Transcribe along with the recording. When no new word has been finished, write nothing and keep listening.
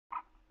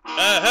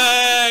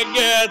I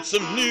got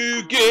some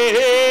new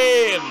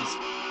games.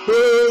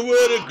 Oh,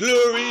 what a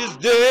glorious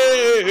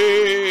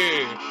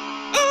day.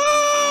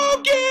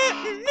 Oh, get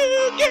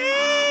new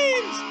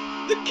games.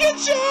 The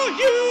kids show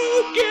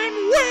you can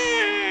wait.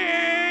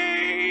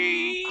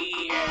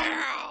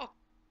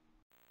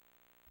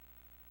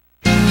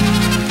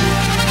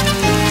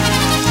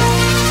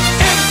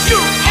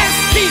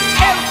 M-U-S-T-L-E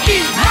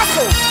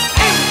muscle.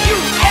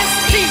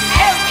 M-U-S-T-L-E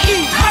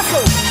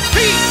muscle. 3,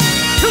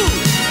 2,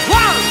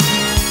 1.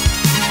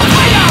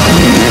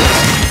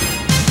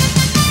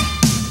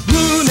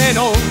胸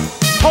の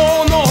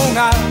炎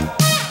が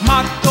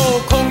マットを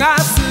焦が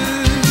す。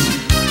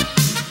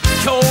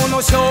今日の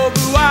勝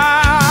負は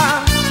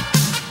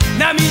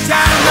波じゃ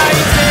ない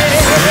ぜ。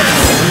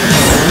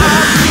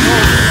秋の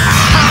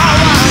パワ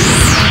ーに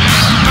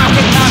負け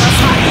たら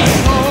最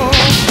後。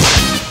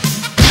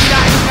未来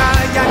が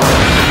闇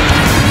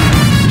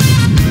に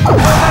閉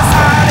ざさ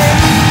れ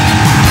る。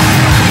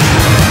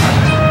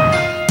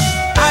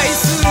愛す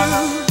る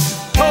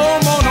友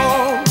の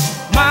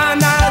眼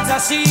差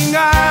しが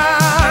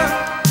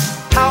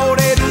倒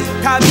れる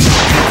たび傷つ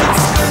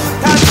く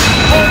たび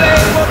俺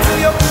を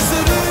強くす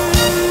る。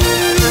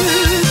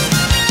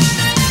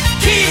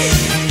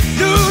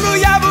ルール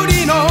破り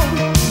の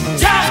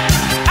邪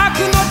悪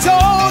の超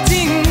人。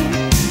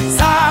さ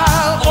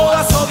あお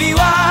遊びは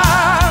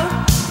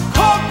こ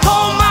こ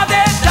まで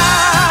だ。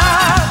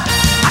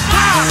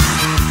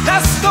ラ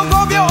スト5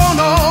秒の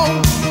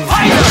ファ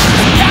イト。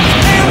逆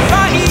転ファ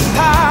イタ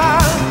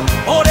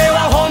ー。俺は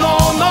炎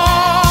の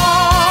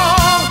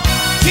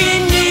筋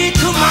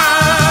肉マ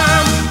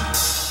ン。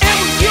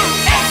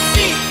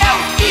 M-U-S-C-L-E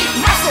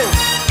マッスル。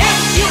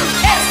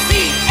 M-U-S-C-L-E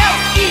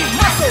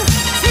マッスル。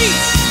 3,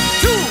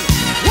 2,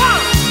 1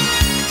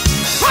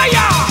 ファイヤ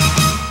ー。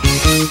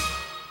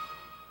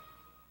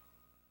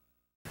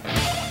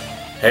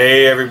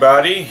 Hey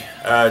everybody,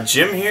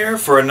 Jim here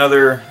for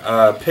another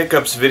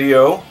pickups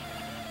video.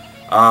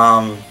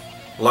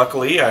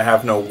 Luckily I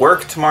have no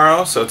work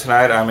tomorrow, so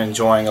tonight I'm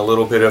enjoying a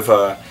little bit of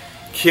a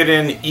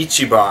Kirin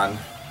Ichiban.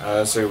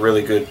 It's a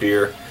really good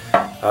beer,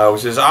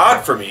 which is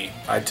odd for me.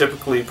 I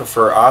typically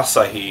prefer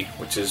Asahi,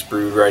 which is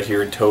brewed right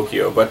here in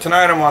Tokyo, but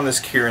tonight I'm on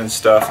this Kirin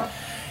stuff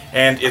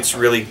and it's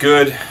really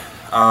good.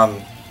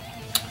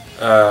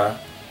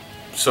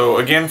 So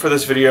again, for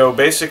this video,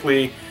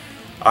 basically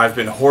I've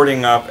been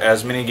hoarding up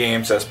as many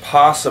games as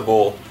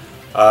possible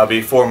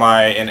before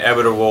my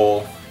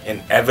inevitable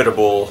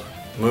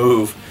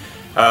move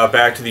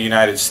back to the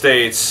United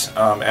States,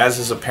 as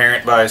is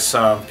apparent by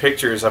some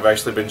pictures I've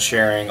actually been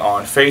sharing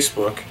on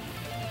Facebook.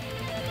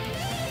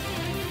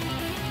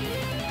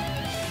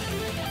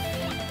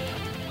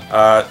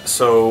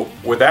 So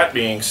with that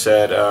being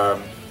said,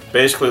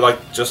 basically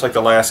just like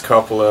the last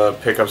couple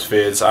of pickups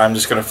vids, I'm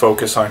just going to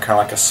focus on kind of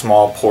like a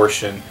small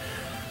portion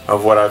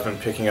of what I've been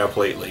picking up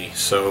lately.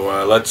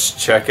 So let's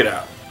check it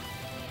out.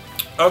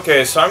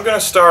 Okay, so I'm going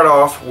to start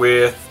off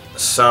with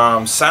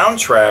some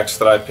soundtracks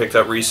that I picked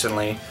up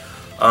recently.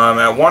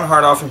 At One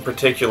Heart Off in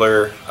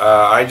particular,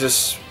 I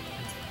just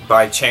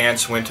by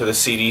chance went to the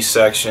CD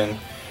section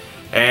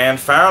and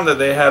found that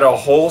they had a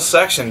whole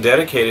section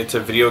dedicated to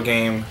video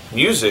game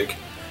music.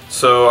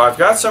 So I've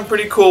got some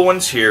pretty cool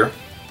ones here.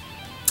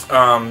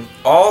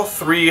 All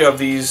three of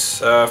these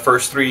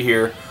first three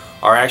here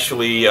are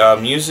actually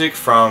music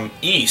from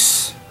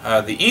Ys,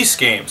 the Ys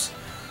games.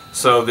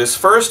 So this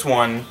first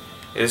one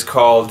is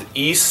called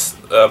Ys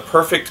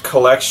Perfect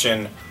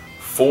Collection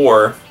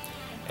 4,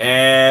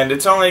 and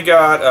it's only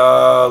got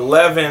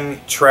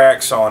 11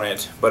 tracks on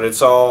it, but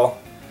it's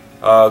all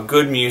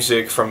good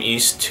music from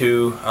Ys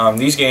 2.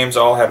 These games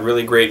all had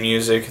really great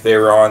music. They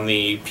were on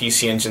the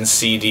PC Engine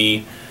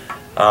CD.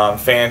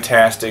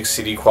 Fantastic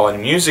CD quality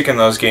music in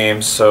those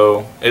games,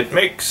 so it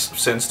makes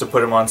sense to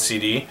put them on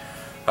CD.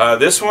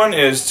 This one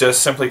is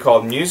just simply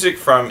called Music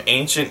from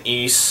Ancient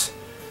Ys,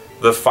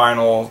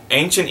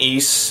 Ancient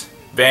Ys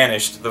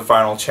Vanished, the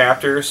final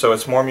chapter. So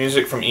it's more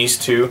music from Ys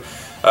 2.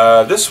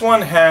 This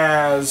one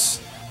has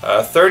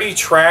 30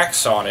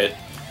 tracks on it,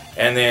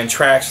 and then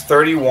tracks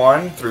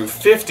 31 through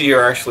 50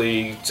 are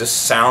actually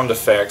just sound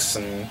effects,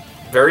 and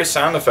various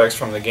sound effects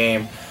from the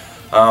game.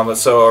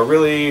 So a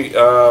really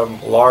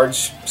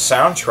large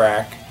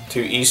soundtrack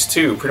to Ys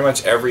 2, pretty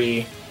much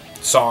every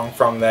song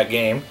from that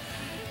game.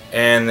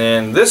 And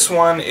then this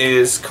one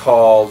is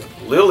called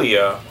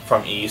Lilia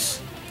from Ys,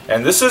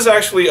 and this is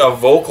actually a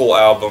vocal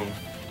album.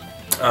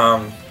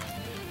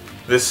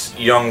 This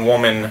young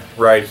woman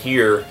right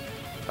here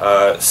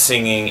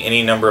singing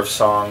any number of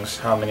songs.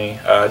 How many?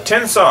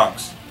 10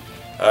 songs.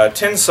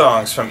 10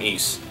 songs from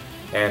Ys,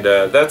 and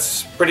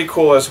that's pretty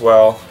cool as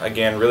well.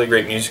 Again, really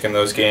great music in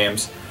those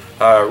games.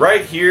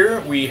 Right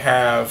here we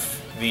have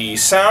the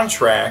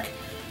soundtrack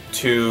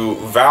to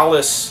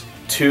Valis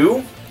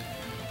 2,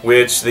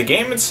 which the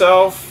game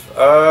itself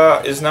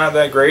is not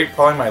that great,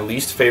 probably my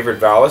least favorite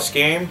Valis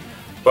game,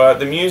 but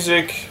the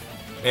music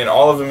in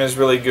all of them is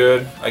really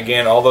good.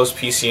 Again, all those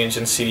PC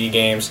Engine CD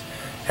games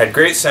had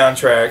great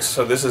soundtracks,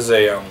 so this is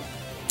a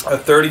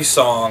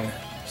 30-song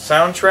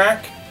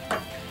soundtrack.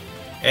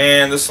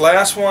 And this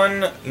last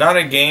one, not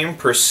a game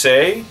per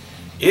se,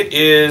 it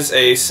is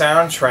a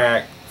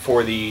soundtrack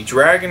for the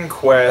Dragon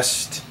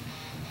Quest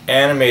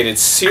animated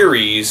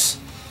series.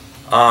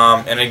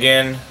 And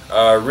again,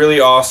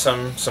 really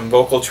awesome, some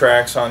vocal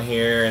tracks on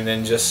here, and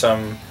then just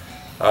some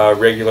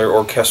regular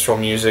orchestral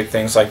music,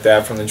 things like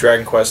that from the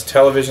Dragon Quest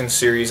television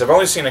series. I've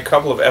only seen a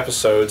couple of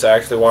episodes. I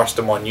actually watched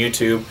them on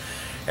YouTube,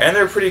 and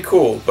they're pretty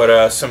cool.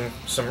 But some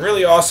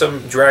really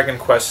awesome Dragon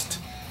Quest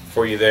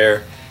for you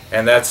there.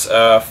 And that's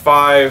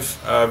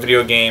 5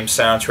 video game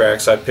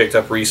soundtracks I picked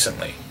up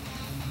recently.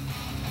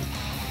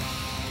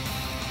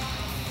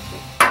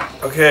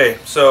 Okay,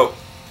 so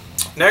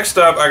next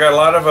up, I got a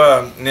lot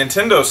of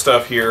Nintendo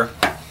stuff here,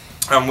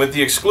 with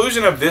the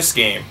exclusion of this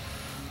game.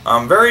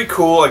 Very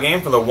cool, a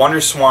game for the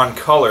WonderSwan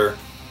Color,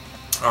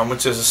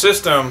 which is a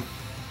system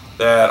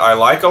that I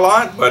like a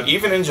lot, but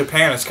even in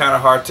Japan it's kind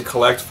of hard to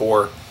collect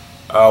for.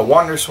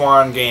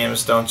 WonderSwan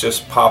games don't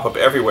just pop up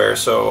everywhere,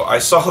 so I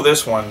saw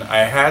this one, I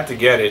had to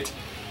get it.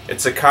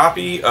 It's a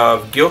copy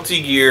of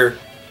Guilty Gear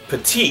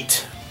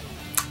Petite,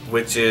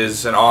 which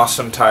is an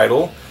awesome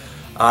title.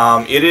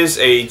 It is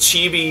a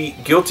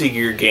chibi Guilty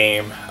Gear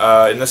game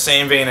in the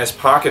same vein as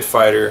Pocket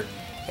Fighter,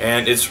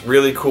 and it's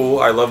really cool.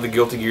 I love the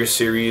Guilty Gear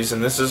series,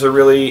 and this is a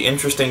really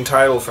interesting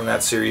title from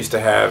that series to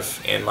have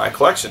in my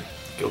collection.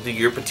 Guilty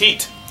Gear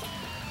Petite.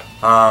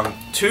 2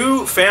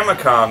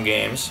 Famicom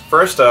games.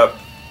 First up,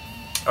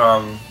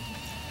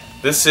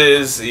 this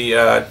is the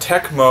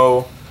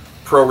Tecmo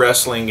Pro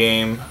Wrestling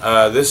game.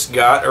 This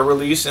got a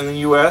release in the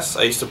US.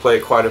 I used to play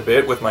it quite a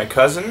bit with my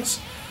cousins.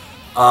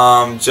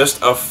 Just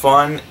a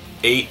fun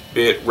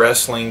 8-bit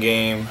wrestling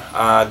game.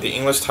 The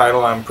English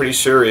title, I'm pretty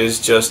sure, is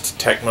just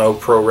Tecmo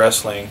Pro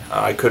Wrestling.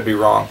 I could be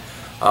wrong,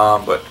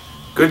 but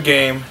good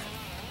game.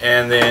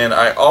 And then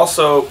I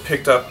also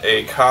picked up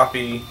a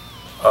copy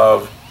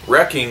of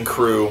Wrecking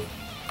Crew,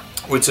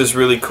 which is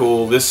really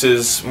cool. This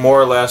is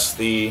more or less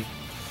the,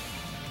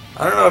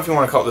 I don't know if you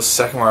want to call it the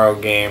second Mario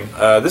game.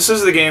 This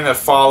is the game that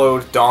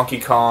followed Donkey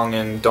Kong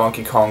and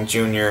Donkey Kong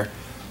Jr.,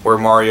 where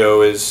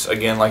Mario is,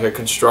 again, like a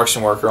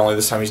construction worker, only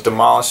this time he's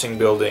demolishing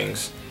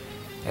buildings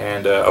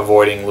and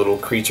avoiding little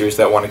creatures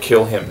that want to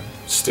kill him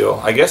still.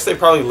 I guess they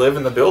probably live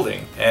in the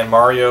building, and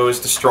Mario is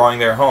destroying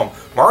their home.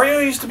 Mario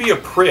used to be a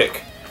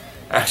prick,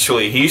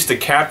 actually. He used to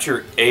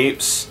capture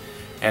apes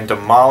and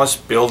demolish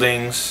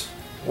buildings.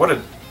 What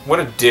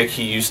a dick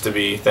he used to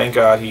be. Thank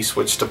God he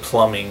switched to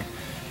plumbing.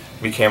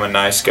 Became a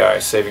nice guy,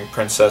 saving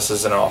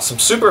princesses and all. Some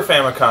Super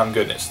Famicom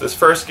goodness. This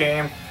first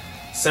game,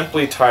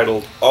 simply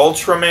titled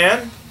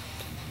Ultraman.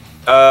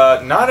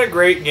 Not a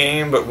great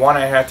game, but one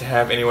I had to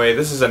have anyway.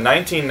 This is a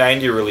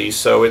 1990 release,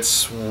 so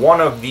it's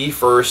one of the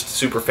first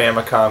Super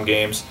Famicom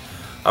games.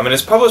 And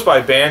it's published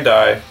by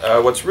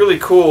Bandai. What's really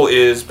cool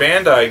is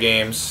Bandai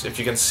games, if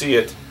you can see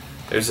it,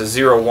 there's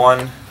a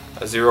 01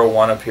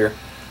 up here.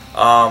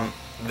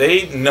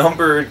 They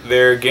numbered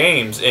their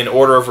games in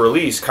order of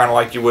release, kind of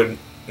like you would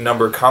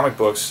number comic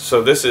books.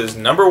 So this is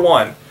number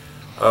 1,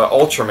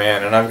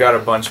 Ultraman, and I've got a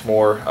bunch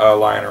more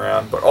lying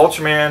around. But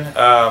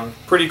Ultraman,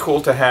 pretty cool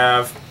to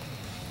have.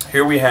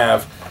 Here we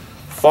have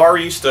Far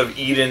East of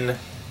Eden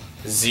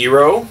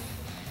 0.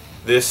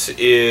 This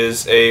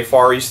is a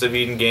Far East of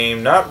Eden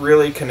game, not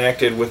really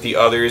connected with the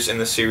others in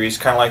the series,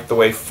 kind of like the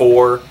way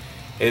 4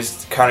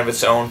 is kind of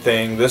its own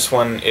thing. This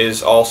one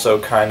is also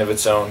kind of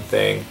its own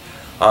thing.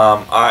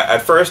 At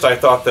first I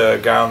thought the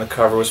guy on the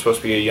cover was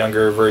supposed to be a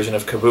younger version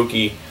of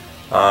Kabuki,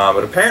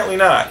 but apparently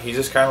not. He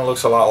just kind of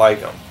looks a lot like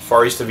him.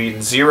 Far East of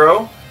Eden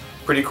 0.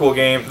 Pretty cool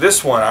game.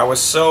 This one I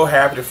was so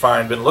happy to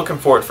find. Been looking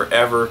for it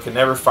forever. Could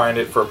never find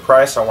it for a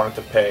price I wanted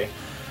to pay.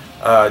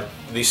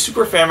 The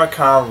Super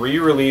Famicom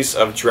re-release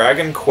of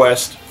Dragon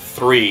Quest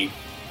III.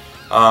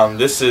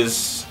 This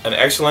is an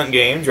excellent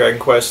game, Dragon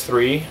Quest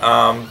III,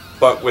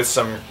 but with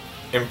some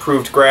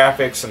improved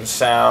graphics and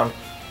sound.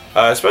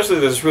 Especially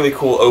this really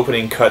cool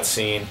opening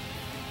cutscene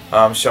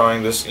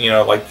showing this,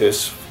 like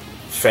this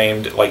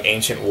famed, like,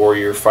 ancient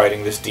warrior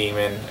fighting this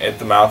demon at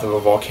the mouth of a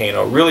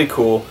volcano. Really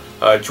cool.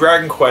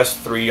 Dragon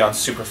Quest III on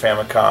Super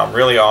Famicom,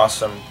 really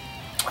awesome.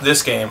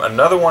 This game,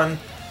 another one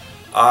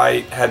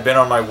I had been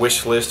on my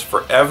wish list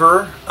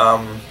forever.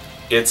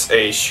 It's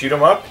a shoot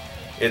 'em up.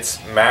 It's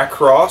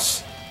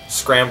Macross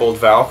Scrambled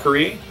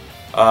Valkyrie.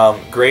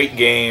 Great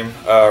game,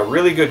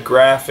 really good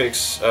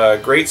graphics,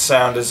 great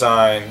sound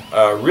design,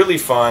 really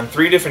fun.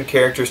 3 different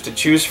characters to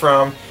choose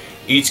from.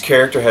 Each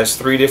character has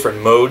 3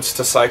 different modes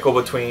to cycle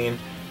between,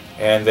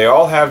 and they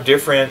all have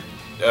different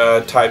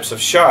types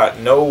of shot.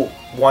 No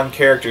one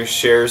character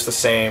shares the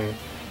same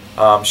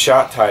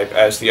shot type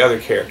as the other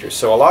characters.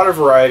 So a lot of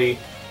variety,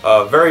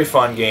 very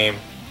fun game.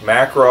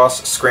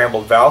 Macross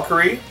Scrambled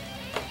Valkyrie.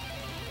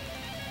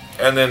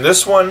 And then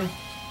this one,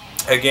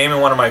 a game in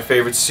one of my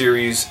favorite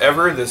series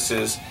ever. This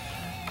is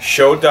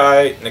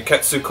Shodai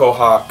Neketsu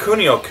Koha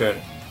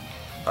Kunio-kun.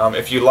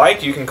 If you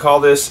like, you can call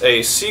this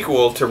a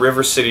sequel to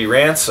River City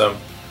Ransom.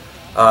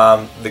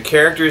 The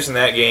characters in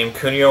that game,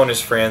 Kunio and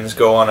his friends,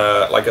 go on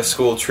a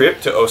school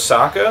trip to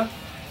Osaka,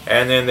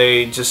 and then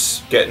they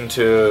just get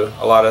into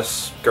a lot of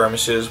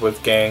skirmishes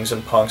with gangs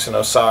and punks in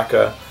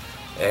Osaka,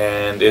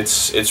 and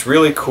it's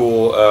really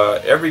cool.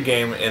 Every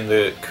game in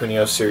the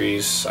Kunio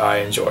series I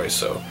enjoy.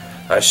 So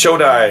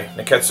Shodai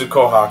Neketsu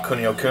Koha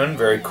Kunio-kun,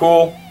 very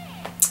cool.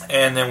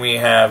 And then we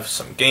have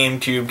some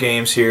GameCube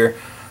games here.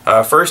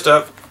 First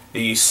up,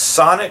 the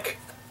Sonic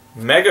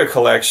Mega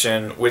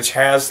Collection, which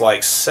has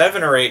like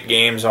 7 or 8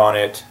 games on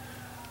it.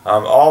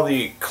 All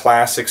the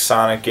classic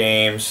Sonic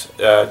games,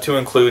 to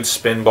include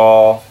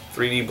Spinball,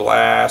 3D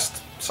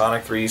Blast,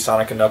 Sonic 3,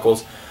 Sonic &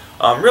 Knuckles.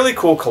 Really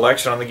cool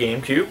collection on the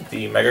GameCube,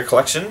 the Mega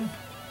Collection.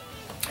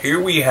 Here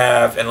we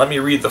have, and let me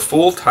read the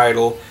full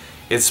title,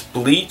 it's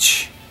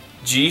Bleach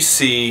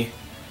GC,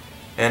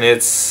 and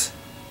it's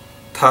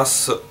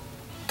Tasogare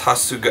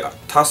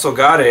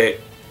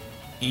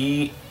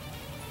I...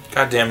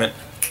 God damn it.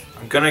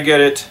 I'm gonna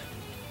get it.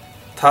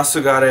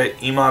 Tasogare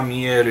Ima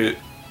Mieru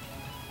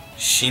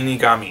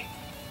Shinigami.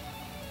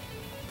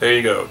 There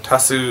you go.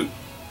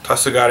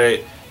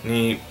 Tasogare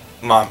ni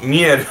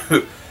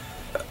Mieru.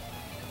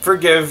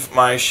 Forgive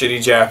my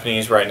shitty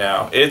Japanese right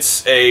now.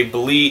 It's a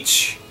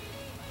Bleach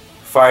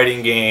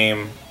fighting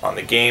game on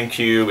the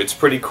GameCube. It's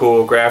pretty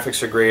cool.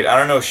 Graphics are great. I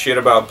don't know shit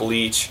about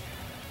Bleach,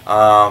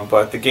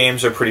 but the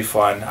games are pretty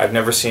fun. I've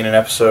never seen an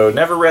episode,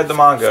 never read the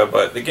manga,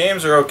 but the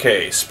games are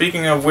okay.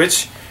 Speaking of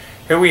which,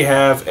 here we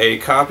have a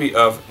copy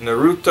of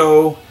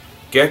Naruto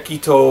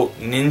Gekito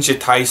Ninja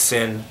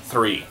Taisen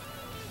 3.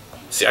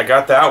 See, I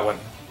got that one.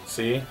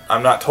 See,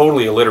 I'm not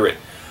totally illiterate.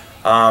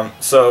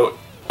 So,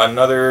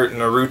 another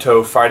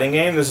Naruto fighting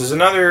game. This is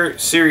another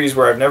series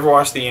where I've never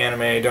watched the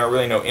anime, don't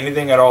really know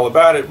anything at all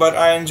about it, but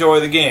I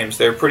enjoy the games.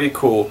 They're pretty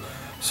cool.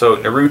 So,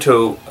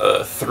 Naruto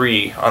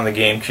 3 on the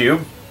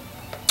GameCube.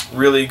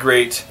 Really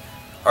great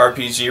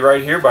RPG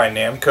right here by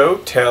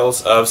Namco,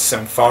 Tales of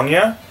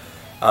Symphonia.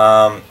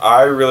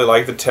 I really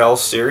like the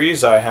Tales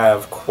series. I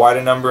have quite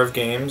a number of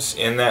games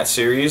in that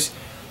series.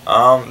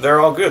 They're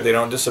all good. They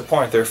don't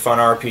disappoint. They're fun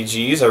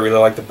RPGs. I really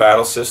like the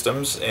battle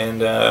systems, and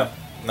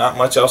not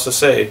much else to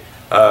say.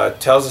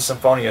 Tales of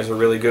Symphonia is a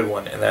really good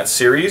one in that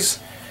series.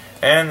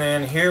 And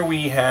then here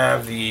we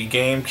have the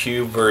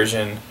GameCube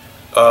version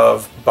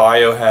of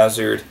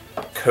Biohazard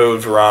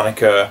Code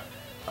Veronica.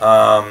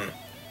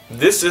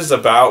 This is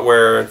about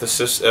where the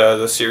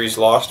series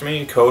lost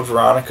me. Code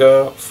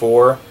Veronica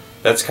 4.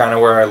 That's kind of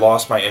where I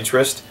lost my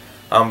interest.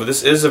 But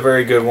this is a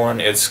very good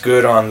one. It's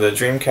good on the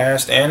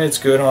Dreamcast, and it's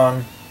good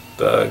on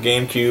the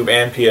GameCube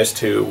and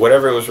PS2.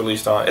 Whatever it was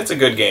released on, it's a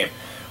good game.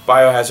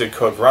 Biohazard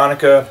Code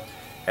Veronica,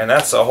 and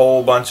that's a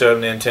whole bunch of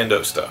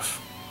Nintendo stuff.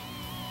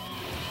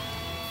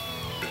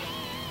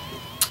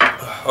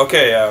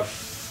 Okay,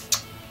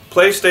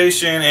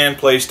 PlayStation and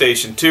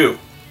PlayStation 2.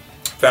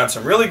 Found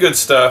some really good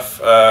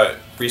stuff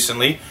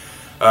recently.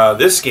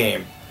 This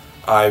game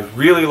I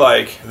really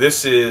like.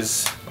 This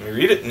is, let me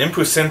read it,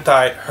 Nimpu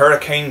Sentai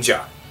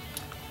Hurricanea.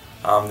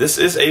 This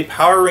is a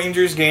Power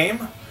Rangers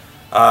game.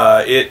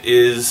 It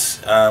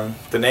is,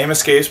 the name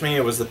escapes me,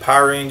 it was the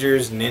Power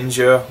Rangers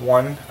Ninja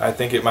one. I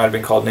think it might have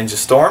been called Ninja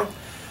Storm.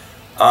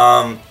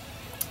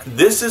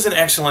 This is an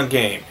excellent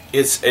game.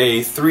 It's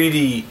a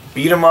 3D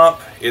beat 'em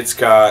up. It's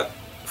got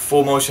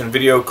full motion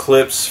video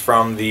clips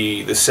from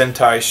the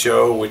Sentai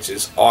show, which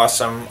is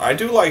awesome. I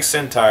do like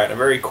Sentai in a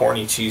very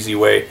corny, cheesy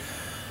way.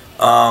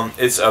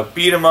 It's a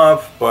beat 'em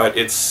up, but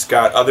it's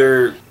got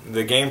the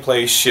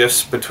gameplay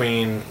shifts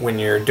between when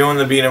you're doing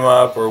the beat 'em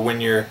up or when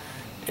you're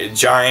a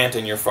giant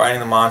and you're fighting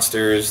the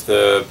monsters,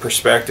 the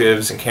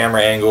perspectives and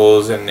camera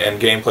angles and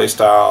gameplay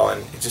style,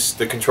 and just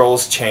the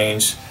controls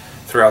change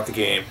throughout the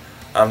game.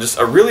 Just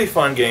a really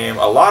fun game,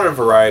 a lot of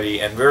variety,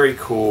 and very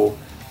cool.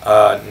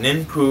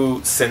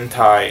 Ninpu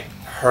Sentai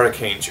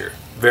Hurricanea.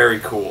 Very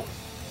cool.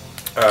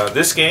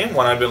 This game,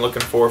 one I've been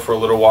looking for a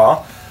little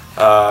while.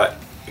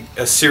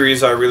 A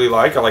series I really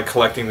like. I like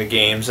collecting the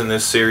games in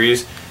this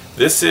series.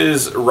 This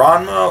is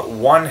Ranma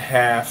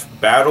 1/2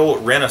 Battle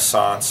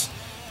Renaissance.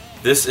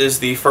 This is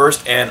the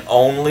first and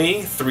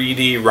only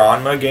 3D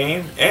Ranma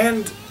game,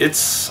 and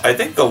it's, I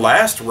think, the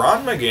last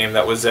Ranma game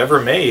that was ever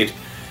made.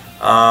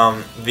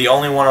 The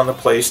only one on the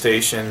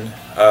PlayStation.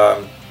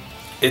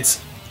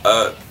 It's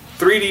a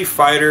 3D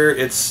fighter.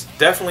 It's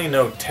definitely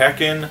no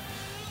Tekken,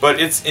 but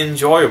it's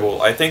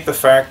enjoyable. I think the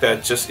fact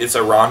that it's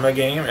a Ranma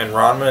game, and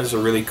Ranma is a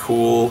really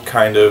cool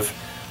kind of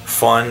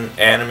fun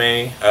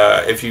anime.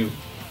 If you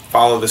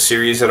follow the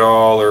series at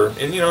all,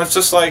 and you know, it's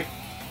just like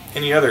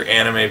any other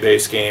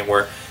anime-based game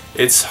where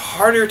it's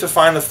harder to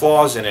find the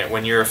flaws in it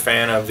when you're a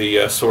fan of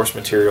the source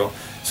material.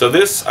 So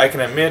this, I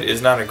can admit,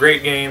 is not a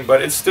great game,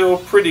 but it's still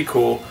pretty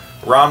cool.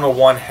 Ranma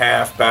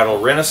 1/2 Battle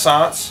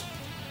Renaissance.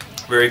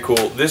 Very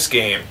cool. This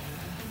game,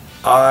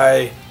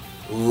 I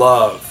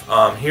love.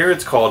 Here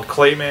it's called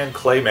Clayman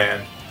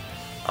Clayman,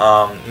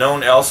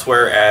 known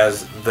elsewhere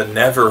as The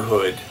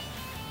Neverhood.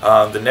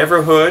 The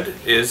Neverhood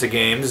is a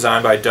game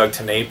designed by Doug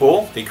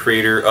TenNapel, the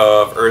creator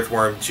of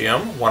Earthworm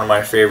Jim, one of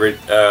my favorite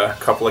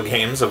couple of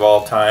games of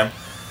all time.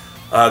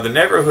 The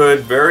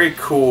Neverhood, very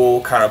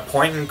cool kind of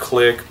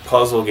point-and-click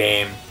puzzle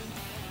game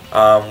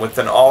with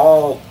an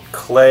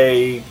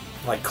all-clay,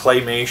 like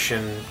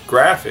claymation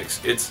graphics.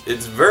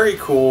 It's very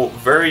cool,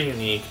 very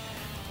unique,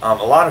 A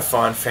lot of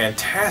fun,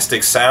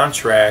 fantastic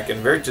soundtrack,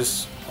 and very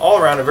just all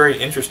around a very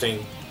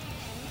interesting,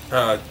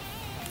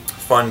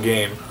 fun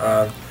game.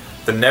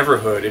 The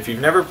Neverhood. If you've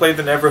never played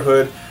the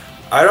Neverhood,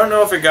 I don't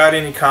know if it got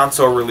any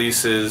console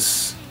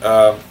releases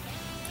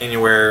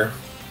anywhere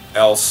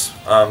else.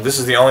 This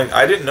is the only.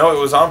 I didn't know it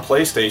was on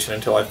PlayStation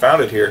until I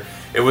found it here.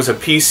 It was a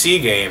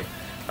PC game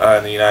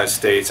in the United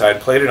States. I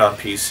had played it on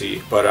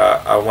PC, but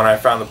when I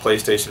found the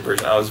PlayStation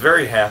version, I was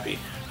very happy.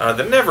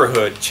 The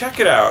Neverhood, check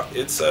it out.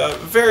 It's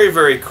very,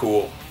 very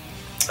cool.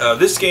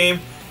 This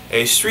game,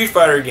 a Street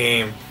Fighter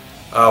game,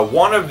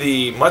 one of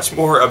the much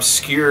more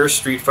obscure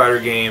Street Fighter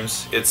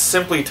games. It's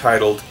simply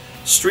titled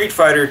Street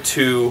Fighter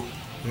 2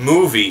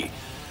 Movie.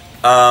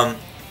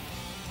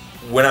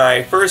 When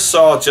I first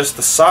saw just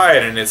the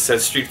side and it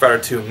said Street Fighter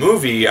 2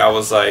 Movie, I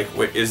was like,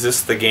 wait, is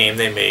this the game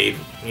they made,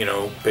 you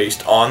know,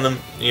 based on the,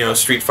 you know,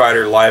 Street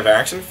Fighter live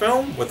action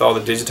film with all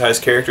the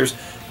digitized characters?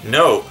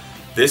 No,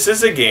 this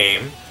is a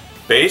game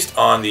based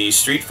on the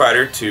Street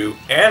Fighter 2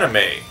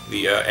 anime,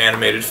 the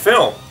animated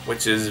film,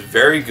 which is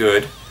very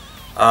good.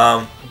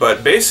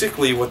 But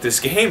basically what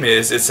this game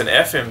is, it's an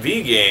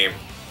FMV game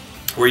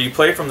where you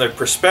play from the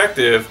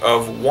perspective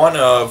of one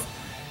of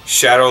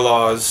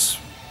Shadowlaw's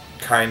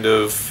kind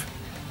of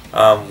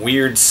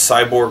weird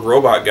cyborg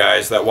robot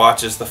guys that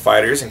watches the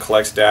fighters and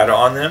collects data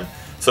on them.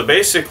 So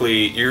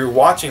basically you're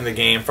watching the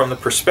game from the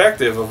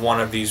perspective of one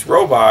of these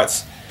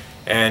robots,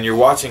 and you're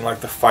watching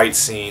like the fight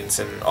scenes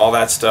and all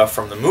that stuff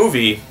from the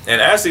movie.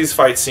 And as these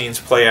fight scenes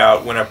play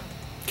out, when a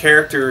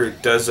character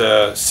does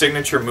a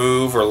signature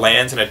move or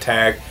lands an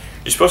attack,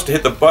 you're supposed to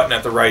hit the button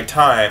at the right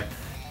time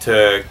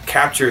to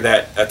capture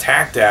that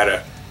attack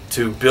data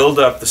to build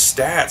up the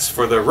stats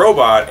for the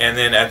robot, and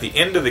then at the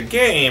end of the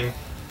game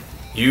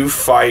you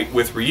fight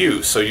with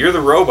Ryu. So you're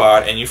the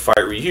robot and you fight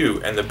Ryu,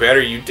 and the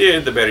better you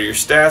did, the better your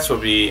stats will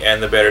be,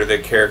 and the better the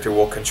character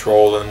will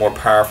control, and the more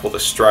powerful the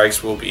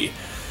strikes will be.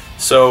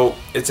 So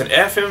it's an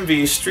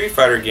FMV Street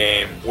Fighter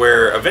game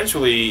where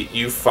eventually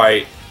you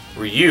fight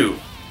Ryu.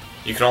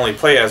 You can only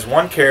play as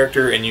one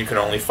character and you can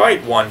only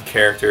fight one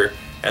character,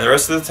 and the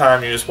rest of the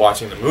time you're just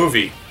watching the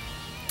movie.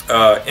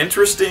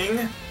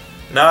 Interesting,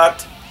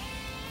 not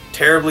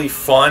terribly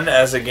fun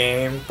as a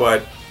game,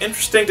 but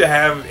interesting to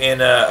have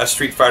in a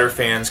Street Fighter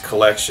fan's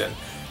collection.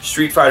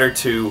 Street Fighter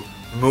 2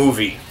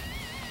 Movie.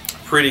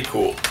 Pretty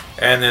cool.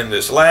 And then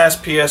this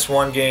last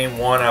PS1 game,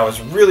 one I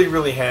was really,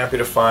 really happy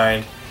to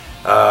find.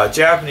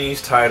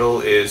 Japanese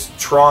title is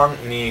Tron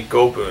ni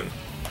Gobun.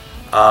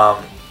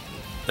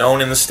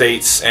 Known in the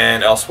States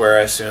and elsewhere,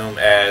 I assume,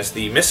 as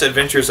The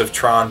Misadventures of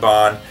Tron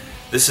Bonne.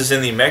 This is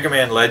in the Mega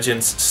Man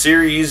Legends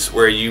series,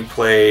 where you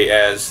play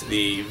as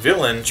the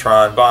villain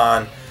Tron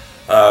Bonne,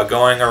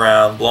 going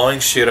around blowing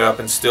shit up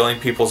and stealing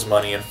people's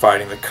money and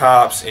fighting the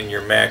cops in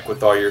your mech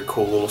with all your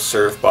cool little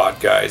surf bot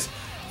guys.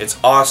 It's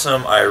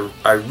awesome.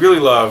 I really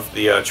love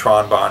the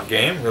Tron Bonne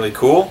game. Really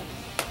cool.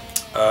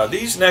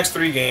 These next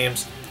three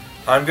games,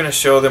 I'm going to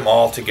show them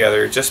all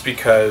together just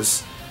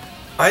because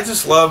I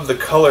just love the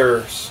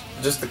colors.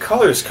 Just the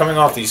colors coming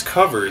off these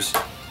covers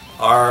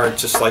are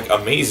just like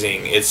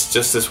amazing. It's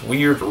just this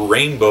weird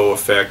rainbow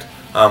effect.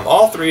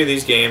 All three of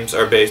these games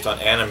are based on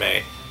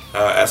anime,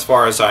 as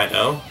far as I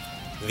know.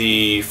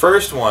 The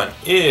first one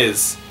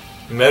is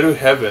Meru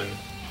Heaven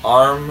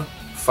Arm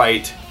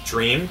Fight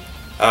Dream.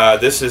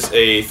 This is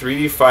a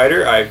 3D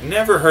fighter. I've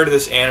never heard of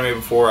this anime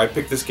before. I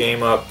picked this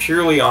game up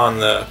purely on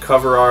the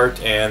cover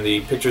art and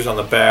the pictures on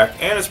the back,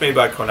 and it's made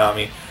by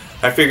Konami.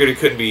 I figured it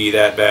couldn't be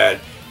that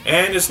bad,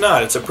 and it's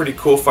not. It's a pretty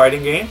cool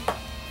fighting game.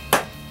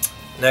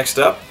 Next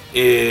up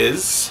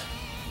is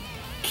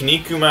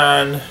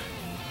Kinnikuman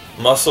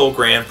Muscle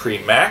Grand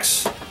Prix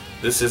Max.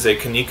 This is a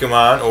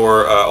Kinnikuman,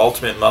 or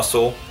Ultimate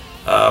Muscle,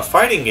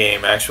 fighting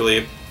game,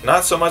 actually.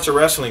 Not so much a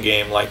wrestling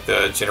game like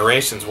the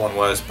Generations one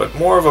was, but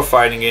more of a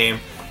fighting game,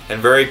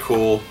 and very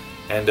cool,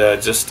 and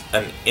just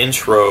an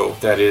intro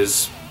that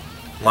is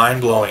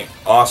mind-blowing.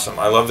 Awesome.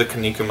 I love the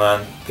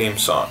Kinnikuman theme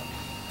song.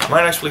 I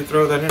might actually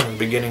throw that in the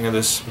beginning of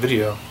this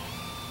video.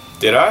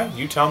 Did I?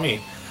 You tell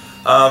me.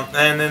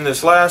 And then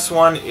this last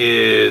one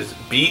is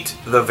Beat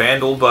the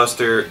Vandal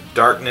Buster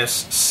Darkness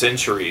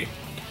Century,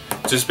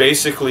 which is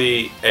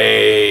basically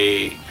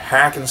a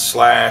hack and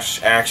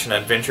slash action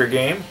adventure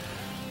game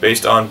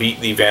based on Beat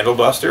the Vandal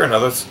Buster,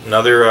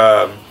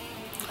 another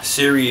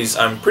series,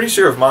 I'm pretty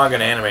sure, of manga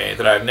and anime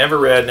that I've never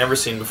read, never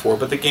seen before,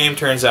 but the game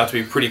turns out to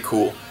be pretty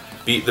cool.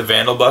 Beat the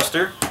Vandal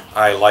Buster,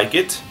 I like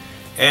it.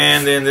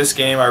 And then this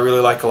game I really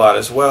like a lot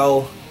as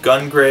well,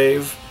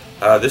 Gungrave.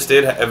 This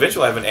did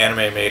eventually have an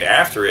anime made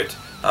after it.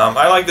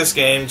 I like this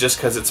game just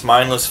because it's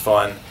mindless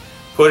fun.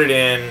 Put it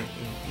in,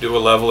 do a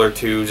level or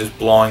two, just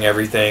blowing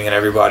everything and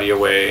everybody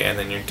away, and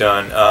then you're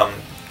done.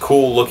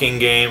 Cool looking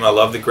game. I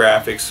love the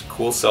graphics,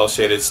 cool cel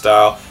shaded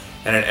style,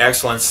 and an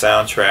excellent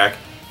soundtrack.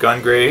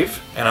 Gungrave,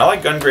 and I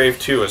like Gungrave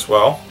 2 as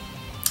well.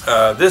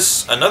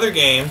 Another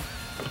game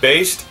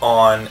based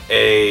on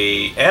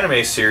a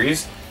anime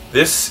series.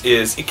 This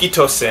is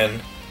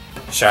Ikito-sen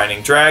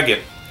Shining Dragon.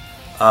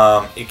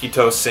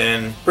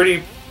 Ikito-sen,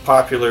 pretty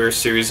popular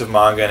series of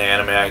manga and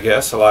anime, I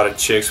guess. A lot of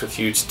chicks with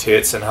huge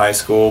tits in high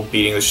school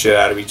beating the shit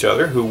out of each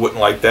other. Who wouldn't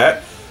like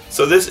that?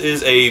 So this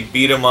is a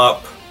beat 'em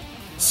up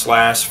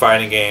slash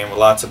fighting game with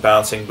lots of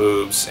bouncing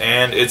boobs,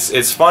 and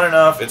it's fun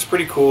enough. It's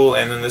pretty cool.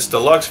 And then this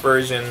deluxe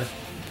version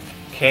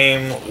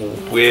came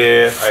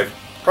with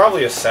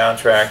probably a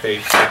soundtrack.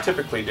 They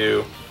typically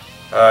do.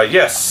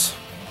 Yes,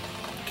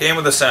 came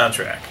with a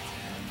soundtrack.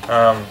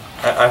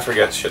 I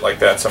forget shit like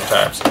that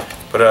sometimes.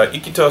 But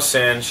Ikito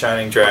Sen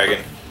Shining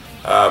Dragon,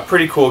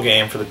 pretty cool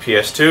game for the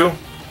PS2.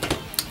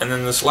 And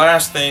then this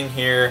last thing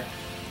here,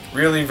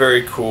 really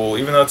very cool.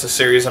 Even though it's a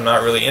series I'm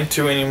not really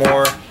into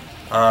anymore.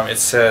 It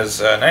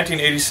says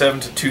 1987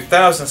 to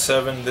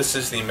 2007. This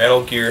is the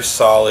Metal Gear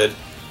Solid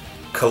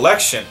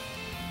collection.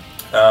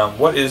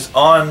 What is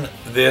on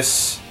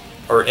this,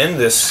 or in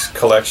this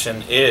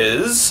collection,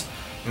 is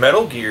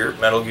Metal Gear,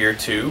 Metal Gear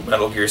 2,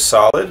 Metal Gear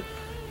Solid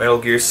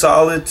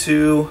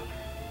 2,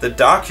 the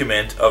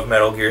document of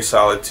Metal Gear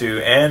Solid 2,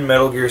 and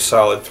Metal Gear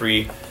Solid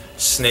 3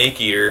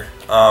 Snake Eater.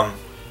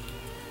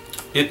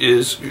 It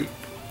is...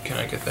 Can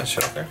I get that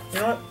shut off there? You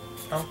know what?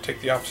 I'll take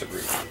the opposite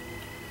route.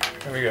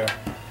 There we go.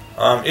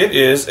 It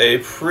is a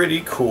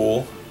pretty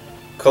cool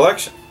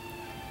collection.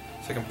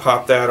 So I can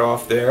pop that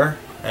off there,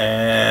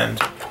 and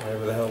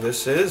whatever the hell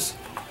this is.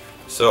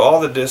 So all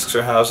the discs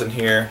are housed in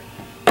here.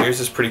 Here's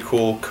this pretty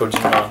cool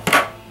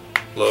Kojima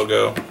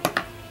logo.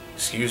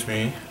 Excuse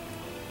me.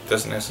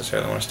 Doesn't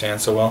necessarily want to stand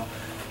so well.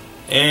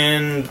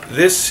 And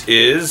this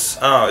is,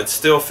 oh, it's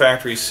still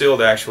factory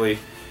sealed actually.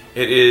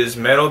 It is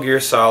Metal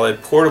Gear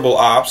Solid Portable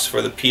Ops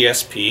for the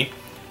PSP.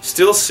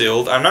 Still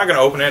sealed. I'm not going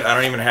to open it. I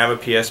don't even have a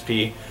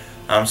PSP.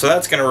 So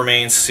that's going to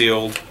remain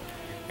sealed.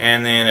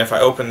 And then if I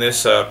open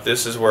this up,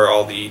 this is where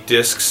all the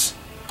discs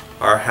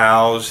are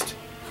housed.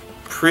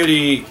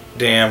 Pretty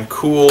damn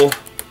cool.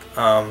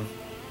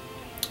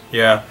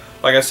 Yeah,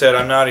 like I said,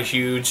 I'm not a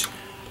huge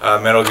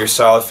Metal Gear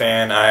Solid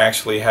fan. I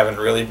actually haven't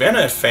really been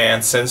a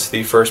fan since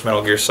the first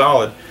Metal Gear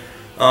Solid.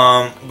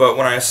 But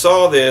when I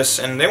saw this,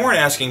 and they weren't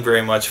asking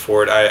very much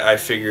for it, I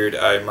figured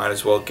I might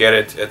as well get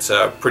it. It's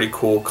a pretty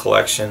cool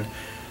collection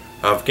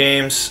of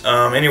games.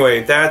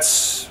 Anyway,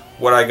 that's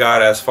what I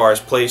got as far as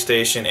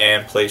PlayStation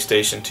and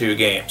PlayStation 2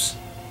 games.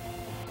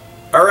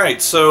 Alright,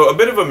 so a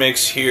bit of a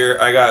mix here.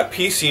 I got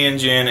PC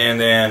Engine and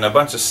then a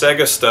bunch of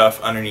Sega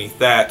stuff underneath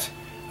that.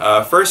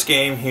 First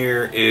game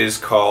here is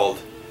called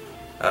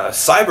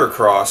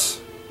Cybercross.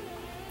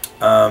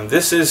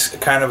 This is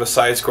kind of a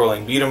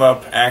side-scrolling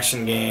beat-em-up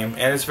action game,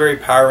 and it's very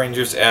Power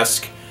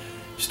Rangers-esque.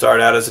 You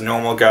start out as a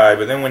normal guy,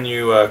 but then when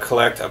you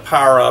collect a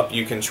power-up,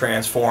 you can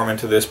transform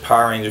into this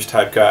Power Rangers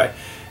type guy.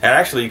 And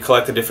actually, you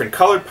collect a different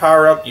colored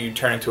power-up, you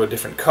turn into a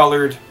different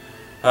colored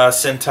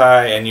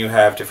Sentai, and you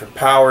have different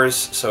powers,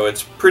 so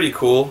it's pretty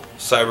cool,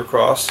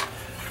 Cybercross.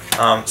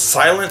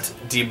 Silent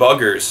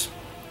Debuggers.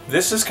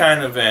 This is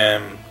kind of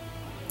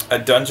a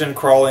dungeon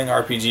crawling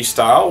RPG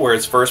style, where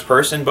it's first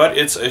person, but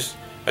it's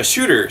a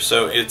shooter,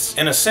 so it's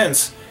in a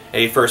sense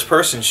a first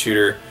person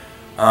shooter.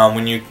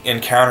 When you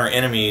encounter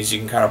enemies, you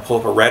can kind of pull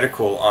up a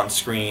reticle on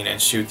screen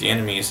and shoot the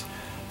enemies.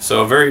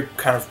 So a very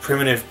kind of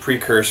primitive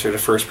precursor to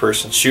first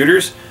person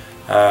shooters.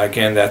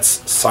 Again, that's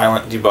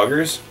Silent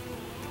Debuggers.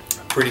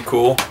 Pretty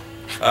cool.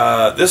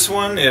 This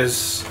one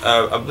is,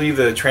 I believe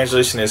the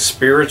translation is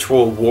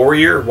Spiritual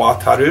Warrior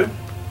Wataru.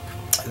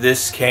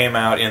 This came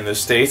out in the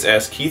States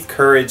as Keith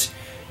Courage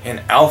in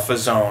Alpha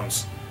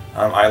Zones.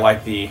 I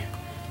like the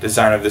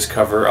design of this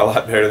cover a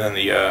lot better than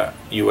the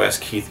US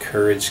Keith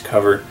Courage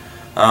cover.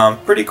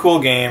 Pretty cool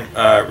game,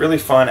 really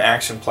fun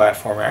action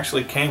platformer.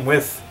 Actually came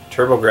with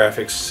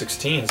TurboGrafx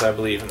 16s, I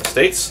believe, in the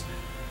States.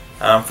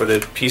 For the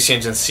PC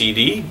Engine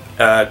CD,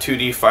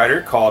 2D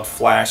fighter called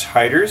Flash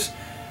Hiders.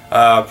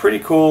 Pretty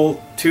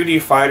cool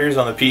 2D fighters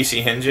on the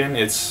PC Engine.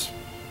 It's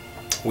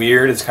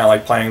weird. It's kind of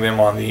like playing them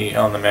on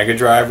the Mega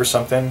Drive or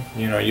something.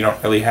 You know, you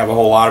don't really have a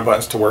whole lot of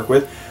buttons to work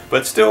with,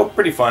 but still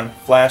pretty fun.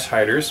 Flash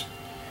Hiders.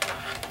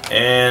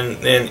 And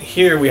then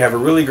here we have a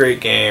really great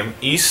game,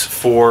 Ys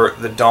for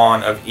the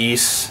Dawn of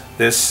Ys.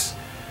 This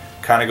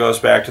kind of goes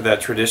back to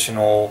that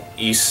traditional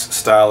Ys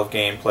style of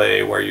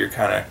gameplay where you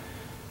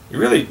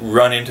really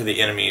run into the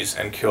enemies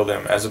and kill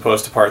them, as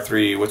opposed to Part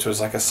 3, which was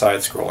like a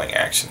side-scrolling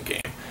action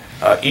game.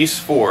 Ys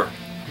 4,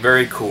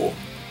 very cool.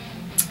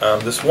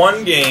 This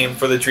one game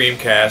for the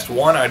Dreamcast,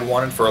 one I'd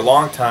wanted for a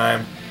long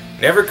time,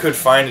 never could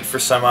find it for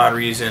some odd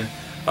reason.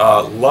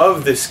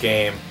 Love this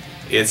game.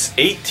 It's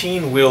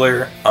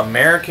 18-wheeler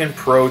American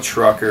Pro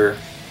Trucker.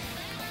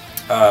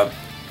 I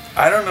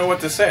don't know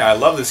what to say. I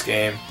love this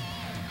game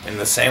in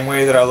the same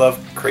way that I love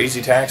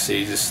Crazy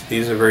Taxi.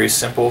 These are very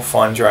simple,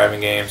 fun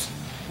driving games.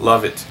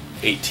 Love it.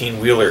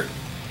 18-wheeler.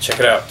 Check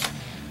it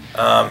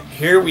out.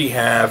 Here we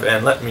have,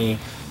 and let me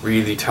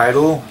read the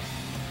title.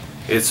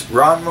 It's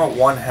Ranma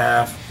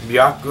 1/2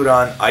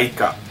 Byakuran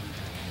Aika.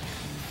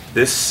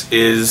 This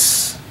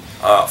is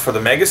for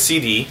the Mega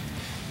CD.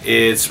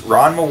 It's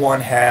Ranma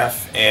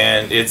 1/2,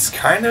 and it's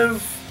kind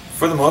of,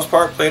 for the most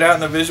part, played out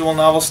in the visual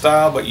novel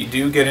style, but you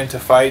do get into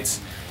fights,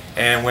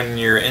 and when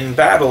you're in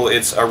battle,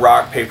 it's a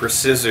rock, paper,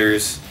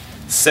 scissors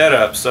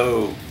setup,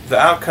 so the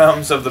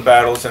outcomes of the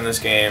battles in this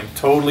game,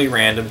 totally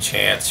random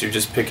chance. You're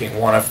just picking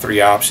one of 3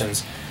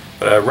 options.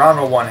 But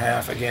Ranma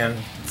 1/2, again,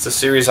 it's a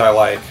series I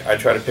like. I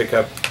try to pick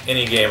up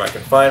any game I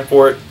can find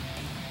for it.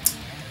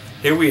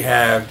 Here we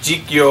have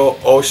Jikyo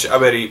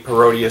Oshaberi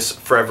Parodius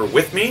Forever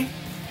With Me.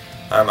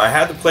 I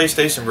had the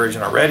PlayStation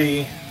version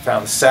already,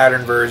 found the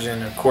Saturn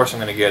version, of course I'm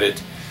going to get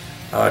it.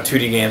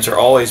 2D games are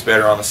always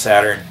better on the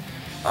Saturn.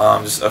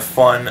 Just a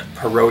fun,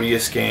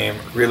 parodious game.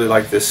 Really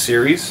like this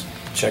series.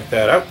 Check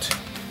that out.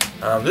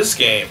 This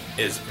game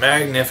is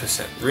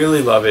magnificent.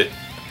 Really love it.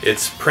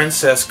 It's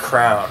Princess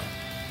Crown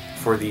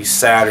for the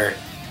Saturn.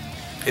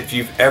 If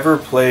you've ever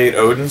played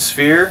Odin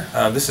Sphere,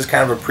 this is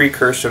kind of a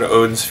precursor to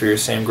Odin Sphere.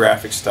 Same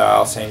graphic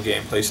style, same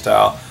gameplay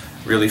style.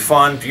 Really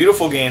fun,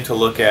 beautiful game to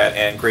look at,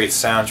 and great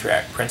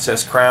soundtrack.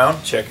 Princess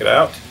Crown, check it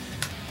out.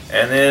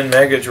 And then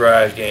Mega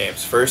Drive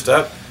games. First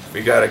up,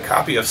 we got a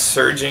copy of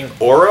Surging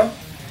Aura.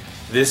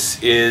 This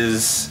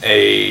is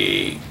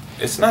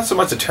it's not so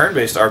much a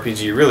turn-based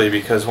RPG really,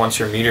 because once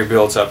your meter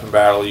builds up in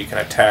battle you can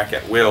attack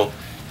at will.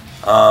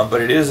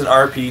 But it is an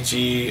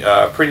RPG,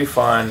 pretty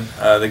fun.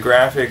 The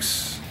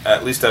graphics,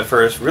 at least at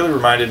first, really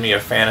reminded me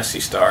of Phantasy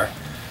Star.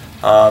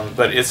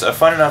 But it's a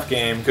fun enough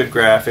game, good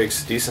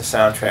graphics, decent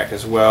soundtrack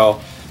as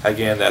well.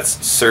 Again,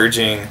 that's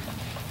Surging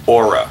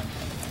Aura.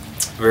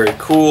 Very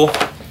cool.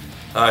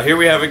 Here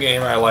we have a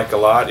game I like a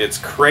lot. It's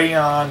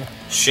Crayon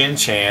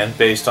Shin-Chan,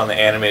 based on the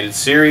animated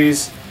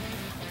series.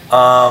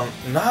 Not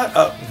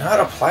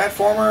a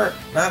platformer,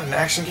 not an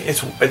action game.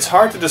 It's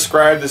hard to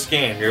describe this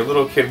game. You're a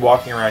little kid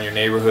walking around your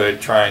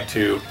neighborhood trying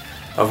to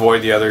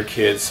avoid the other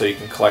kids so you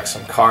can collect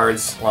some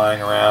cards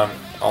lying around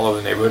all over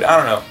the neighborhood. I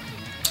don't know.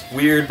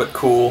 Weird but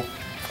cool.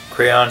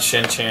 Crayon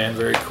Shin-Chan,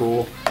 very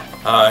cool.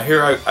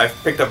 Here I've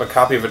picked up a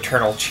copy of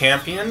Eternal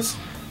Champions.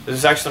 This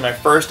is actually my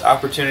first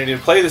opportunity to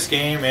play this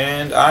game,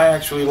 and I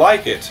actually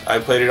like it. I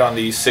played it on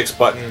the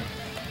 6-button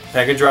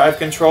Mega Drive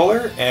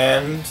controller,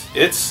 and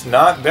it's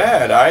not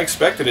bad. I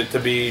expected it to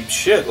be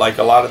shit like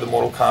a lot of the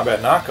Mortal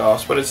Kombat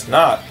knockoffs, but it's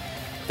not.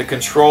 The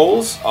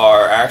controls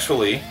are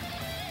actually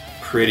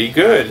pretty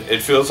good.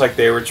 It feels like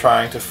they were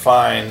trying to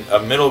find a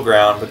middle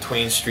ground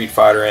between Street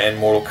Fighter and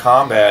Mortal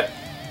Kombat.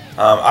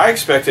 I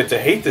expected to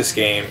hate this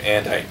game,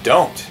 and I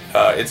don't.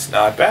 It's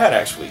not bad,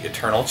 actually.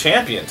 Eternal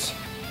Champions.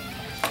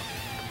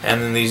 And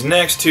then these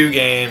next 2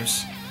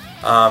 games,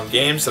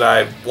 games that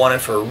I've wanted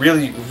for a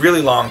really,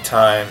 really long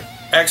time.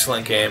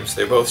 Excellent games.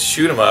 They're both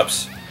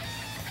shoot-'em-ups.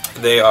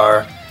 They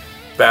are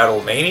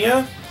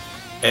Battlemania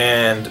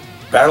and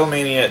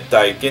Battlemania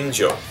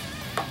Daiginjo.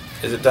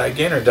 Is it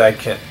Daigin or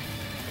Daikin?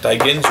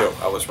 Daiginjo.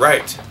 I was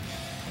right.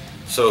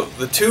 So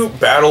the 2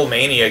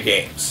 Battlemania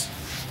games.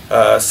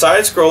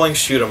 Side-scrolling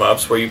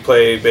shoot-'em-ups where you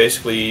play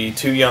basically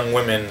 2 young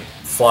women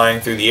flying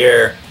through the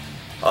air.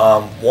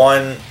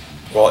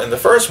 Well, in the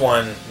first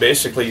one,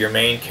 basically your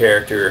main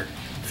character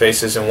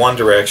faces in one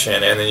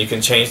direction, and then you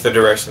can change the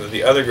direction that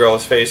the other girl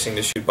is facing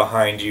to shoot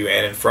behind you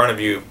and in front of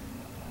you.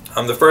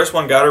 The first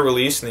one got a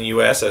release in the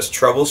US as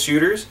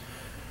Troubleshooters,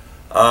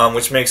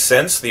 which makes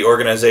sense. The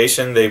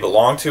organization they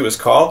belong to is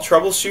called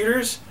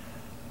Troubleshooters,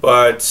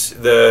 but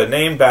the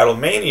name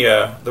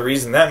Battlemania, the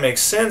reason that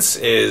makes sense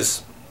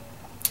is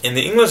in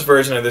the English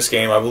version of this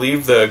game, I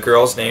believe the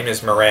girl's name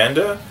is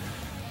Miranda,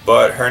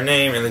 but her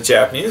name in the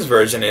Japanese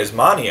version is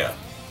Mania.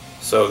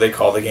 So they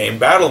call the game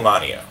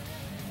Battlemania,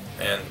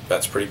 and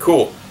that's pretty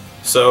cool.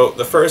 So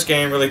the first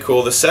game, really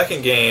cool. The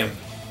second game,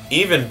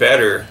 even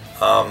better.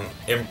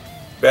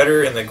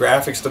 Better in the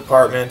graphics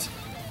department,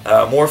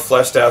 more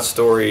fleshed out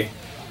story,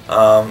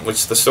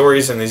 which the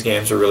stories in these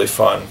games are really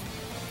fun.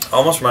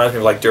 Almost reminds me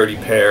of like Dirty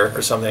Pair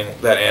or something,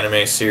 that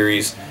anime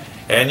series.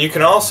 And you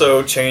can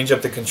also change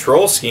up the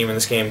control scheme in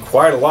this game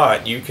quite a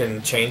lot. You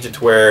can change it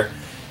to where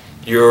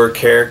your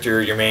character,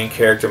 your main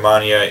character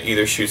Mania,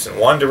 either shoots in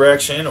one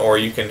direction, or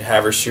you can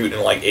have her shoot in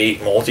like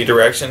 8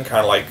 multi-direction, kind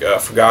of like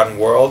Forgotten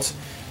Worlds.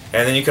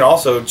 And then you can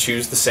also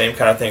choose the same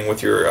kind of thing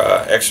with your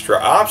extra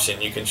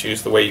option. You can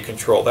choose the way you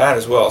control that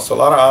as well. So a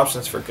lot of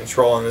options for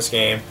control in this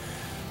game.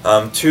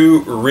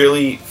 2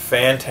 really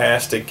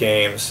fantastic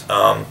games.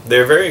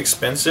 They're very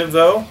expensive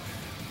though,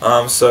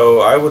 so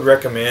I would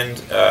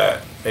recommend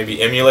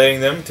maybe emulating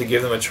them to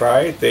give them a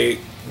try. They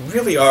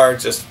really are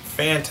just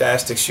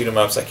fantastic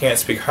shoot-'em-ups. I can't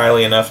speak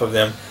highly enough of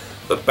them.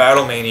 The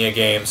Battlemania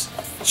games,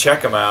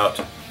 check them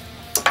out.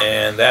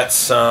 And that's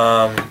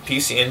some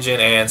PC Engine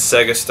and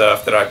Sega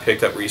stuff that I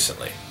picked up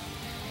recently.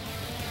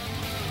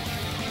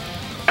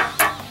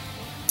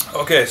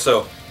 Okay,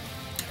 so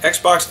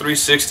Xbox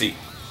 360.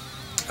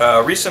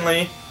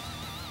 Recently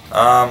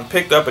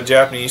picked up a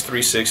Japanese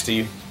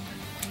 360.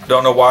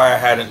 Don't know why I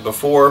hadn't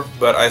before,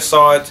 but I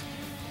saw it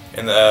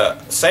in the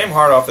same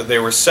hard off that they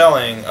were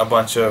selling a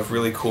bunch of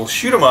really cool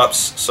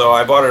shoot-'em-ups, so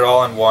I bought it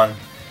all in one,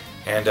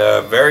 and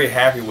very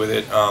happy with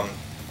it.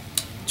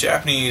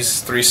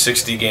 Japanese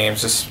 360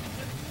 games, just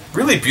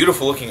really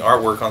beautiful looking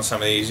artwork on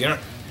some of these. I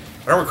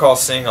don't recall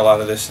seeing a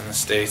lot of this in the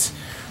States.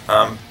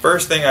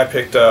 First thing I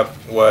picked up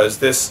was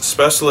this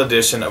special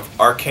edition of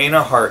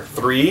Arcana Heart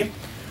 3.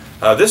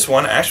 This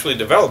one actually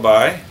developed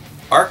by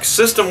Arc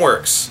System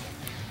Works.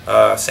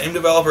 Same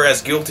developer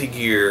as Guilty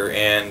Gear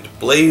and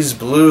Blaze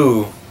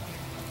Blue,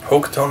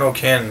 Hokuto no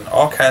Ken,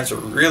 all kinds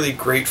of really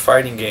great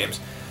fighting games.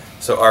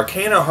 So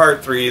Arcana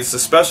Heart 3 is the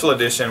special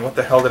edition. What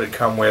the hell did it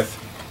come with?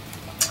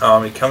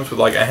 It comes with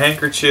like a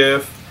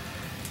handkerchief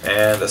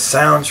and a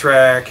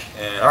soundtrack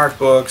and art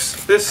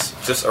books. This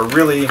is just a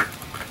really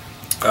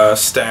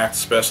stacked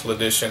special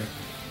edition.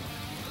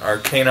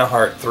 Arcana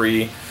Heart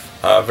 3,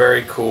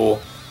 very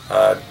cool.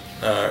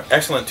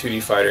 Excellent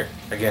 2D fighter.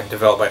 Again,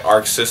 developed by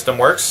Arc System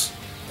Works,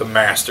 the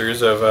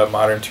masters of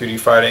modern 2D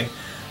fighting.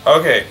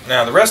 Okay,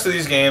 now the rest of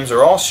these games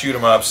are all shoot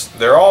 'em ups.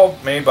 They're all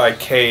made by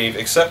Cave,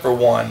 except for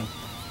one.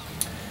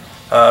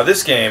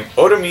 This game,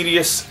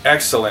 Odomedius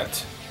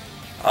Excellent.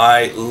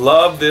 I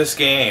love this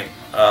game.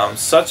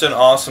 Such an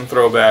awesome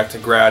throwback to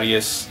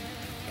Gradius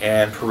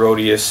and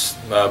Parodius,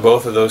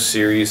 both of those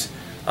series.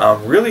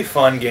 Really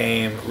fun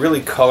game,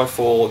 really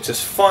colorful,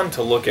 just fun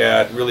to look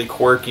at, really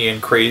quirky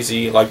and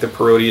crazy like the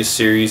Parodius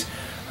series.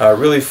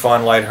 Really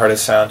fun, lighthearted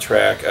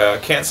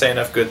soundtrack. Can't say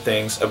enough good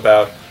things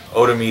about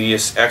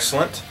Odomedius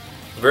Excellent.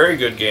 Very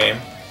good game.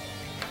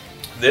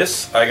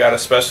 This, I got a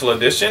special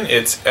edition.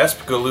 It's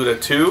Espgaluda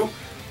 2,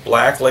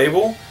 Black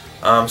Label.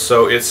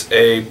 So it's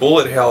a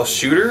bullet hell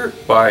shooter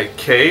by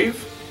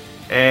Cave,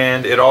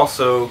 and it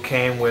also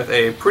came with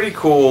a pretty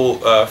cool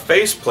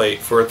faceplate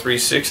for a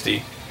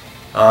 360.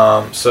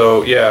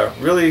 So yeah,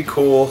 really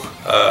cool.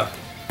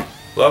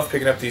 Love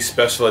picking up these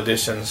special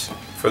editions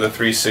for the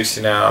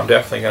 360 now. I'm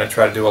definitely going to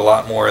try to do a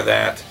lot more of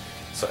that.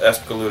 So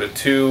Espgaluda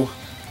 2,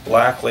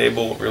 Black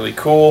Label, really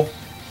cool.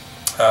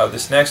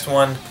 This next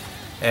one,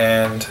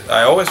 and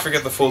I always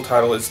forget the full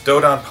title, it's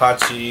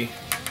Dodonpachi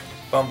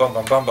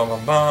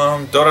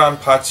Dodonpachi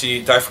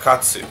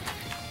Daifukatsu,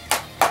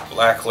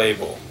 Black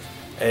Label.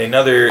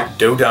 Another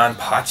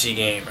Dodonpachi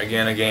game.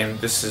 Again, a game,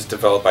 this is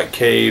developed by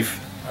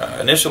Cave.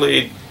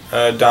 Initially,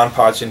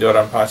 Donpachi and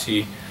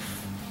Dodonpachi.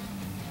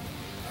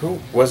 Who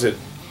was it?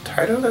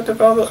 Taito that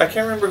developed it? I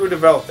can't remember who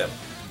developed them.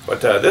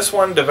 But this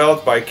one,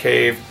 developed by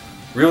Cave.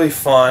 Really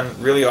fun,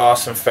 really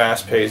awesome,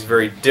 fast-paced,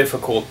 very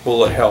difficult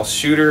bullet hell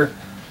shooter,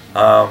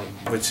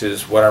 which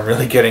is what I'm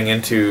really getting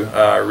into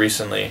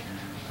recently.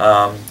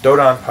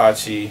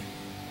 Dodonpachi,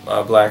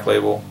 Black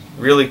Label,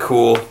 really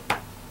cool.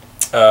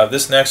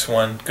 This next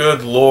one,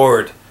 good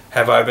lord,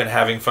 have I been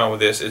having fun with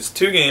this. It's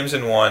 2 games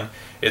in one.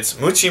 It's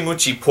Muchi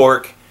Muchi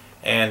Pork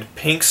and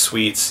Pink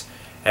Sweets,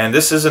 and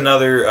this is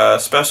another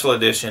special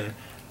edition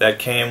that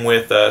came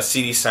with a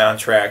CD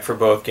soundtrack for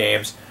both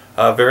games.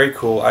 Very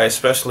cool. I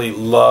especially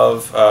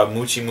love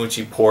Muchi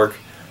Muchi Pork.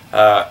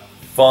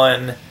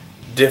 Fun,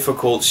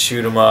 difficult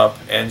shoot 'em up,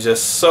 and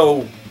just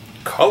so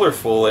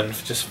colorful and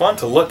just fun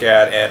to look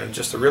at, and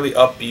just a really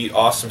upbeat,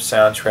 awesome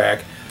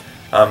soundtrack.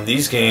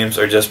 These games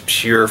are just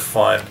pure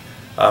fun.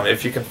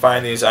 If you can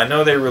find these, I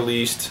know they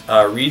released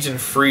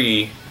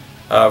region-free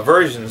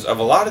versions of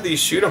a lot of these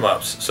shoot 'em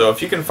ups. So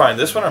if you can find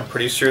this one, I'm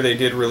pretty sure they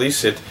did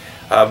release it.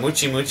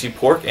 Muchi Muchi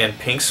Pork and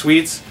Pink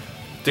Sweets.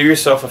 Do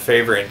yourself a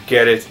favor and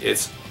get it.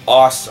 It's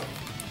awesome.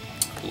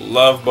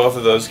 Love both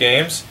of those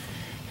games.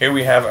 Here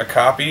we have a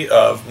copy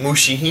of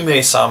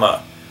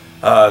Mushihime-sama.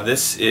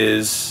 This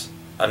is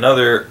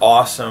another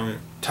awesome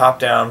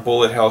top-down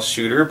bullet hell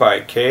shooter by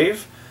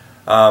Cave,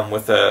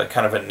 with a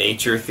kind of a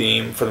nature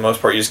theme. For the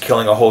most part, you're just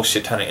killing a whole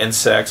shit ton of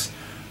insects.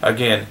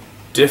 Again,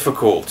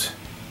 difficult,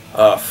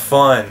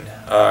 fun,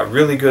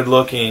 really good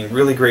looking,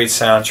 really great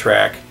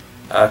soundtrack.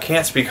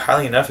 Can't speak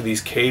highly enough of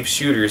these Cave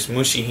shooters,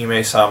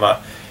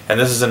 Mushihime-sama. And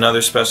this is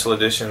another special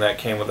edition that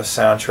came with a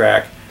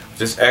soundtrack,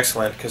 which is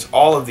excellent because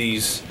all of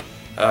these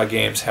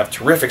games have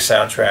terrific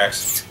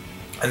soundtracks.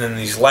 And then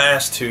these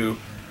last two,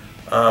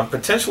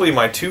 potentially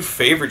my 2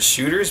 favorite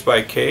shooters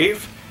by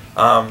Cave.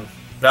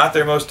 Not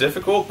their most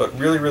difficult, but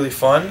really, really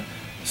fun.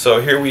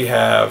 So here we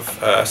have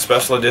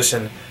special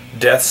edition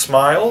Death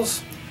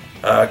Smiles.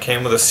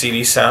 Came with a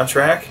CD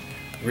soundtrack.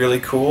 Really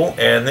cool.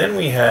 And then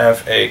we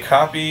have a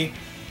copy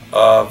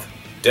of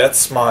Death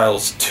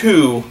Smiles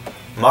 2,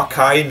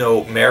 Makai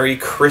no Merry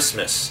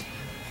Christmas.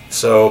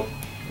 So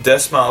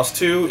Death Smiles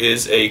 2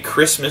 is a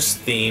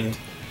Christmas-themed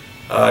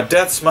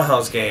Death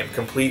Smiles game,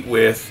 complete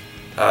with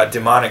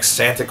demonic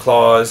Santa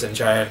Claus and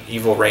giant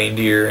evil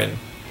reindeer and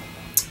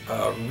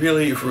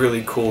really,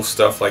 really cool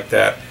stuff like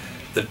that.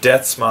 The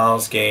Death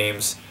Smiles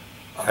games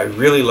I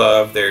really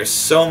love. They're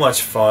so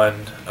much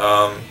fun.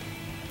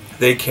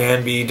 They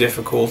can be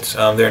difficult.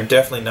 They're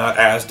definitely not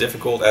as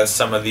difficult as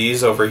some of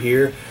these over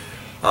here.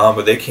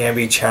 But they can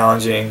be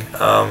challenging.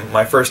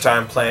 My first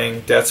time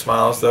playing Death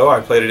Smiles, though,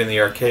 I played it in the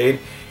arcade,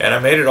 and I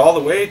made it all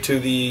the way to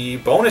the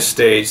bonus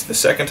stage, the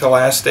second to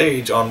last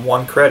stage, on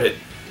 1 credit.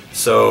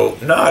 So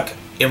not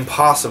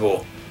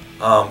impossible,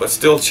 but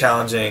still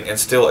challenging and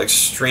still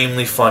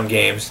extremely fun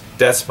games.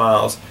 Death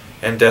Smiles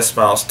and Death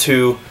Smiles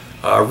 2,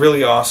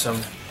 really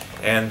awesome.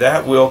 And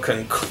that will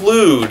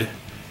conclude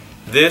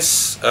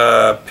this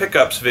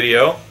pickups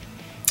video.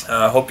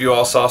 Hope you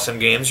all saw some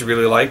games you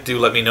really liked. Do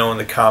let me know in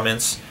the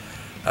comments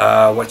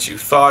what you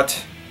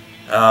thought.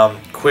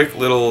 Quick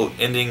little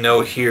ending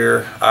note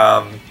here.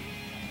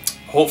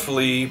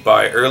 Hopefully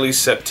by early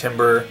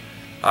September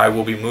I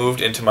will be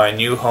moved into my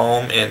new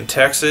home in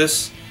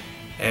Texas,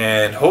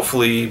 and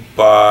hopefully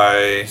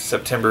by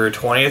September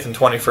 20th and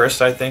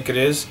 21st, I think it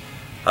is,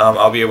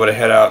 I'll be able to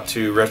head out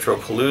to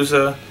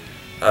Retropalooza.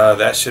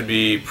 That should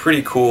be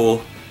pretty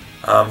cool.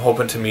 I'm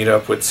hoping to meet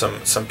up with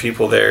some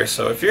people there,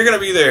 so if you're going to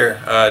be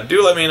there,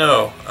 do let me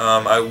know.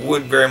 I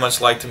would very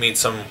much like to meet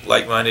some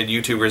like-minded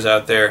YouTubers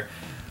out there.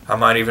 I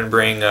might even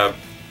bring a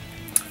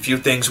few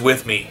things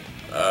with me.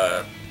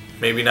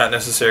 Maybe not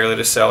necessarily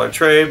to sell or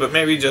trade, but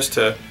maybe just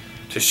to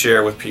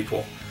share with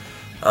people.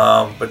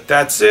 But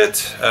that's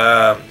it.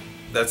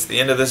 That's the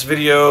end of this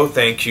video.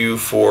 Thank you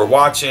for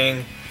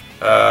watching,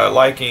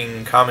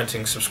 liking,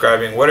 commenting,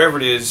 subscribing, whatever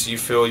it is you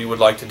feel you would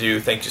like to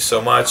do. Thank you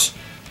so much.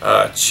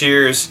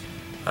 Cheers.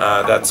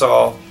 That's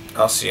all.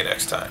 I'll see you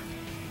next time.